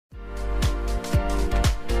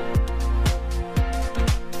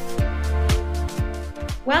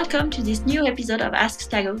Welcome to this new episode of Ask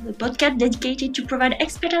Stago, the podcast dedicated to provide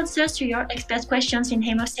expert answers to your expert questions in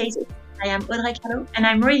haemostasis. I am Audrey, Carlo, and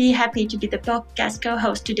I'm really happy to be the podcast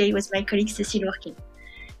co-host today with my colleague Cécile Hourquet.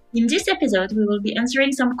 In this episode, we will be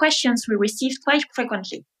answering some questions we received quite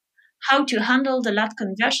frequently. How to handle the lot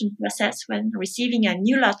conversion process when receiving a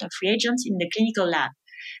new lot of reagents in the clinical lab.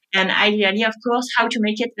 And ideally, of course, how to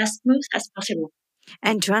make it as smooth as possible.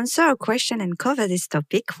 And to answer our question and cover this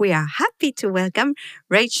topic, we are happy to welcome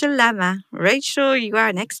Rachael Lamma. Rachael, you are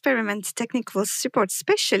an experiment technical support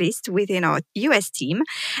specialist within our US team.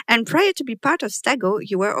 And prior to be part of Stago,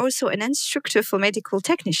 you were also an instructor for medical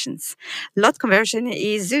technicians. Lot conversion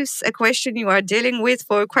is thus a question you are dealing with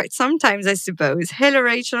for quite some time, I suppose. Hello,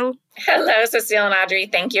 Rachael. Hello, Cécile and Audrey.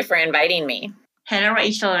 Thank you for inviting me. Hello,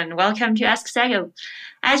 Rachael, and welcome to Ask Stago.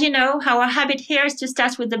 As you know, our habit here is to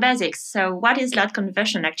start with the basics. So what is lot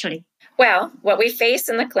conversion actually? Well, what we face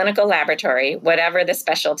in the clinical laboratory, whatever the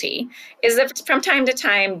specialty, is that from time to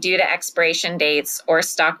time, due to expiration dates or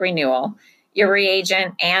stock renewal, your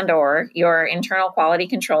reagent and/or your internal quality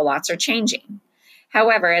control lots are changing.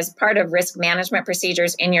 However, as part of risk management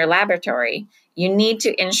procedures in your laboratory, you need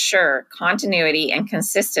to ensure continuity and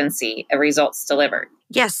consistency of results delivered.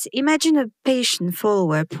 Yes, imagine a patient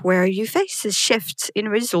follow-up where you face a shift in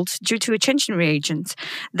results due to a change in reagent.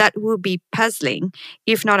 That will be puzzling,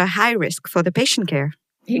 if not a high risk for the patient care.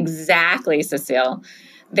 Exactly, Cécile.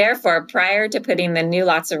 Therefore, prior to putting the new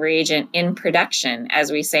lots of reagent in production,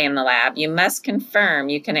 as we say in the lab, you must confirm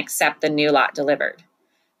you can accept the new lot delivered.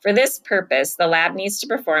 For this purpose, the lab needs to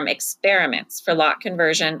perform experiments for lot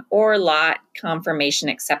conversion or lot confirmation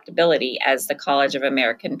acceptability, as the College of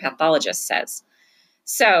American Pathologists says.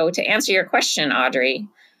 So, to answer your question, Audrey,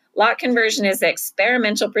 lot conversion is the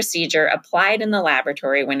experimental procedure applied in the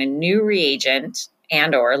laboratory when a new reagent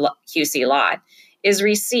and/or QC lot is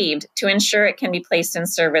received to ensure it can be placed in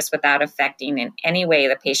service without affecting in any way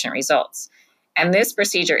the patient results. And this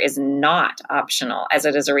procedure is not optional, as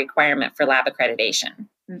it is a requirement for lab accreditation.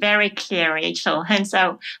 Very clear, Rachael. And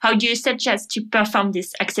so, how do you suggest to perform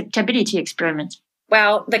this acceptability experiment?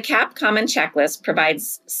 Well, the CAP Common Checklist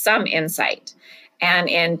provides some insight. And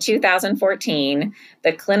in 2014,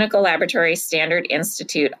 the Clinical Laboratory Standard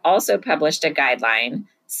Institute also published a guideline,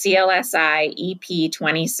 CLSI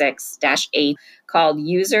EP26-8, called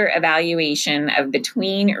User Evaluation of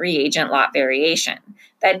Between-Reagent Lot Variation,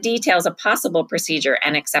 that details a possible procedure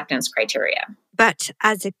and acceptance criteria. But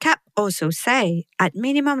as the CAP also say, at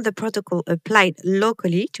minimum the protocol applied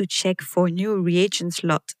locally to check for new reagents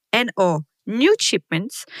lot and/or new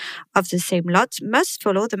shipments of the same lot must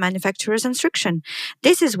follow the manufacturer's instruction.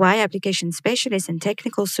 This is why application specialists and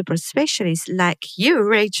technical super specialists like you,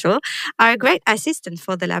 Rachael, are a great assistant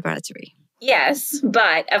for the laboratory. Yes,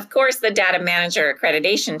 but of course the data manager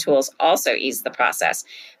accreditation tools also ease the process,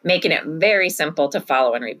 making it very simple to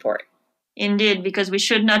follow and report. Indeed, because we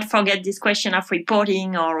should not forget this question of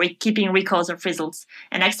reporting or keeping records of results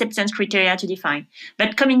and acceptance criteria to define.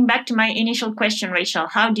 But coming back to my initial question, Rachael,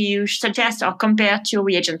 how do you suggest or compare two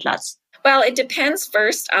reagent lots? Well, it depends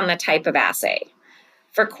first on the type of assay.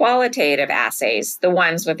 For qualitative assays, the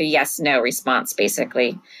ones with a yes-no response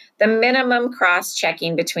basically, the minimum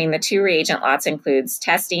cross-checking between the two reagent lots includes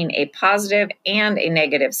testing a positive and a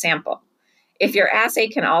negative sample. If your assay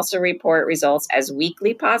can also report results as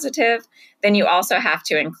weakly positive, then you also have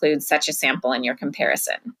to include such a sample in your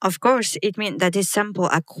comparison. Of course, it means that these samples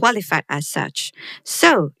are qualified as such.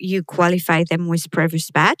 So you qualify them with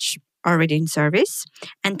previous batch already in service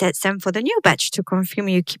and test them for the new batch to confirm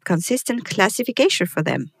you keep consistent classification for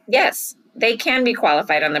them. Yes, they can be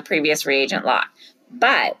qualified on the previous reagent lot.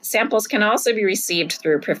 But samples can also be received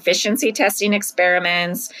through proficiency testing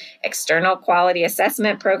experiments, external quality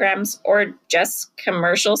assessment programs, or just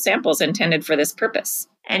commercial samples intended for this purpose.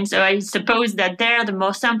 And so I suppose that the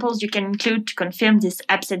more samples you can include to confirm this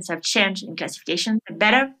absence of change in classification, the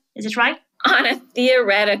better. Is it right? On a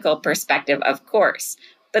theoretical perspective, of course.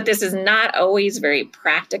 But this is not always very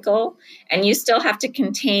practical, and you still have to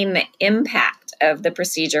contain the impact of the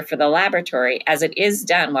procedure for the laboratory as it is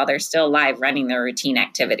done while they're still live running their routine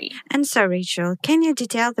activity. And so, Rachael, can you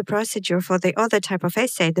detail the procedure for the other type of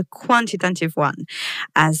assay, the quantitative one,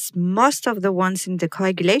 as most of the ones in the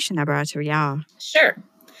coagulation laboratory are? Sure.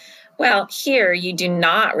 Well, here you do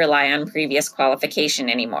not rely on previous qualification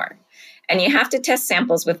anymore. And you have to test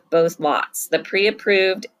samples with both lots, the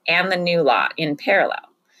pre-approved and the new lot, in parallel.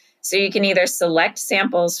 So you can either select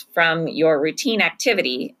samples from your routine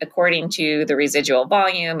activity according to the residual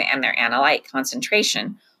volume and their analyte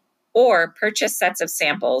concentration, or purchase sets of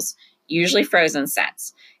samples, usually frozen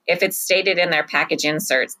sets, if it's stated in their package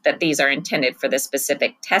inserts that these are intended for the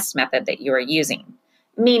specific test method that you are using.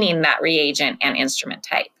 meaning that reagent and instrument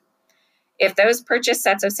type. If those purchased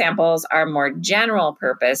sets of samples are more general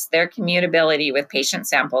purpose, their commutability with patient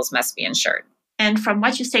samples must be ensured. And from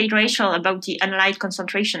what you said, Rachael, about the analyte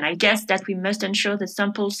concentration, I guess that we must ensure the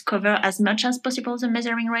samples cover as much as possible the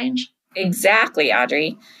measuring range? Exactly,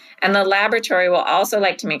 Audrey. And the laboratory will also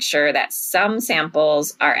like to make sure that some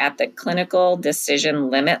samples are at the clinical decision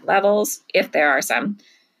limit levels, if there are some.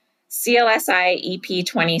 CLSI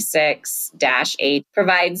EP26-8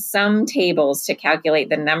 provides some tables to calculate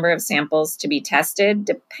the number of samples to be tested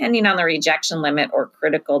depending on the rejection limit or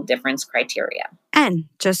critical difference criteria. And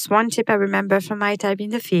just one tip I remember from my time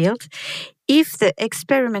in the field, if the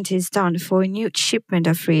experiment is done for a new shipment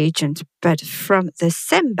of reagent, but from the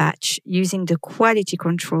same batch using the quality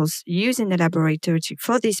controls used in the laboratory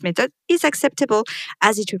for this method is acceptable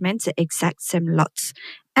as it remains the exact same lots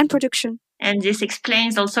and production. And this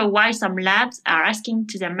explains also why some labs are asking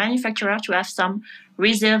to their manufacturer to have some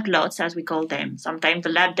reserved lots, as we call them. Sometimes the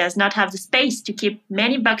lab does not have the space to keep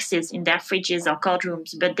many boxes in their fridges or cold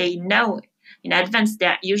rooms, but they know in advance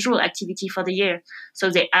their usual activity for the year. So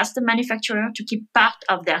they ask the manufacturer to keep part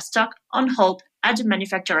of their stock on hold at the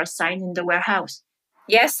manufacturer's site in the warehouse.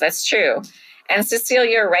 Yes, that's true. And Cécile,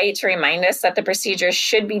 you're right to remind us that the procedure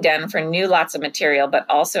should be done for new lots of material, but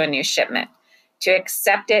also a new shipment, to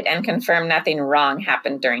accept it and confirm nothing wrong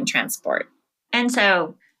happened during transport. And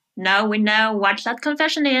so now we know what lot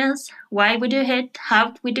conversion is, why we do it,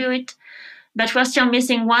 how we do it, but we're still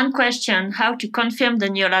missing one question, how to confirm the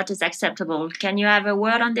new lot is acceptable. Can you have a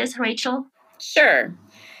word on this, Rachael? Sure.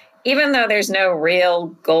 Even though there's no real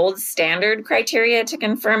gold standard criteria to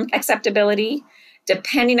confirm acceptability,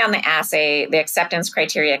 depending on the assay, the acceptance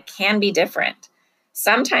criteria can be different.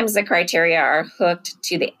 Sometimes the criteria are hooked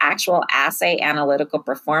to the actual assay analytical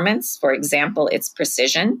performance, for example, its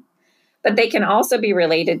precision, but they can also be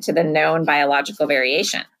related to the known biological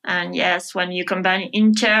variation. And yes, when you combine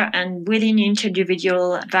inter and within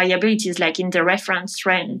individual variabilities, like in the reference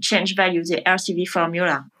range change value, the RCV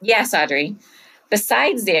formula. Yes, Audrey.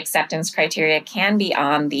 Besides, the acceptance criteria can be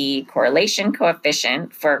on the correlation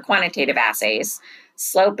coefficient for quantitative assays,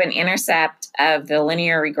 slope and intercept of the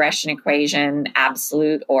linear regression equation,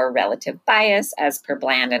 absolute or relative bias as per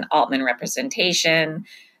Bland and Altman representation,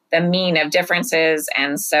 the mean of differences,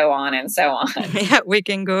 and so on and so on. Yeah, we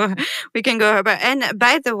can go. And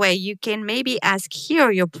by the way, you can maybe ask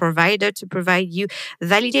here your provider to provide you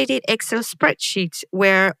validated Excel spreadsheets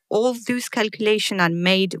where all those calculations are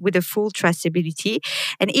made with a full traceability.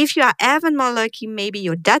 And if you are even more lucky, maybe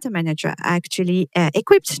your data manager are actually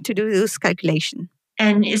equipped to do those calculations.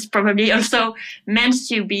 And it's probably also meant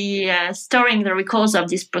to be storing the records of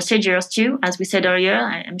these procedures too, as we said earlier.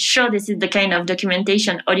 I'm sure this is the kind of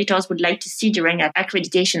documentation auditors would like to see during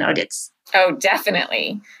accreditation audits. Oh,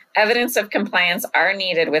 definitely. Evidence of compliance are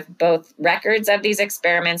needed with both records of these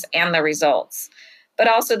experiments and the results, but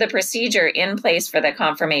also the procedure in place for the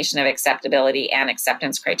confirmation of acceptability and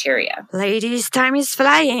acceptance criteria. Ladies, time is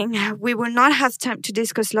flying. We will not have time to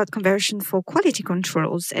discuss lot conversion for quality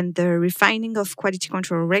controls and the refining of quality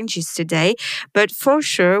control ranges today, but for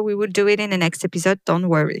sure we will do it in the next episode, don't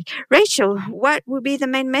worry. Rachael, what would be the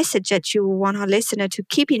main message that you want our listener to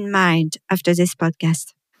keep in mind after this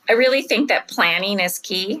podcast? I really think that planning is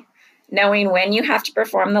key, knowing when you have to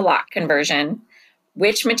perform the lot conversion,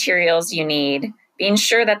 which materials you need, being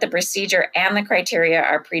sure that the procedure and the criteria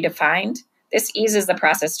are predefined. This eases the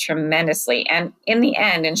process tremendously and, in the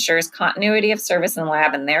end, ensures continuity of service in the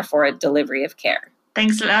lab and therefore a delivery of care.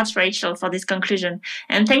 Thanks a lot, Rachael, for this conclusion.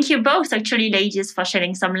 And thank you both, actually, ladies, for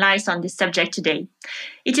shedding some light on this subject today.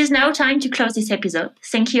 It is now time to close this episode.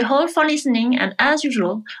 Thank you all for listening. And as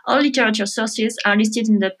usual, all literature sources are listed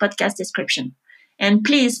in the podcast description. And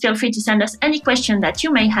please feel free to send us any question that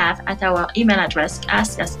you may have at our email address,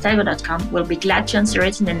 ask@stago.com. We'll be glad to answer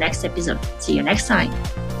it in the next episode. See you next time.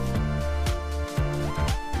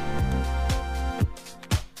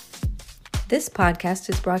 This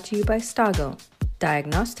podcast is brought to you by Stago.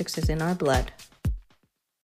 Diagnostics is in our blood.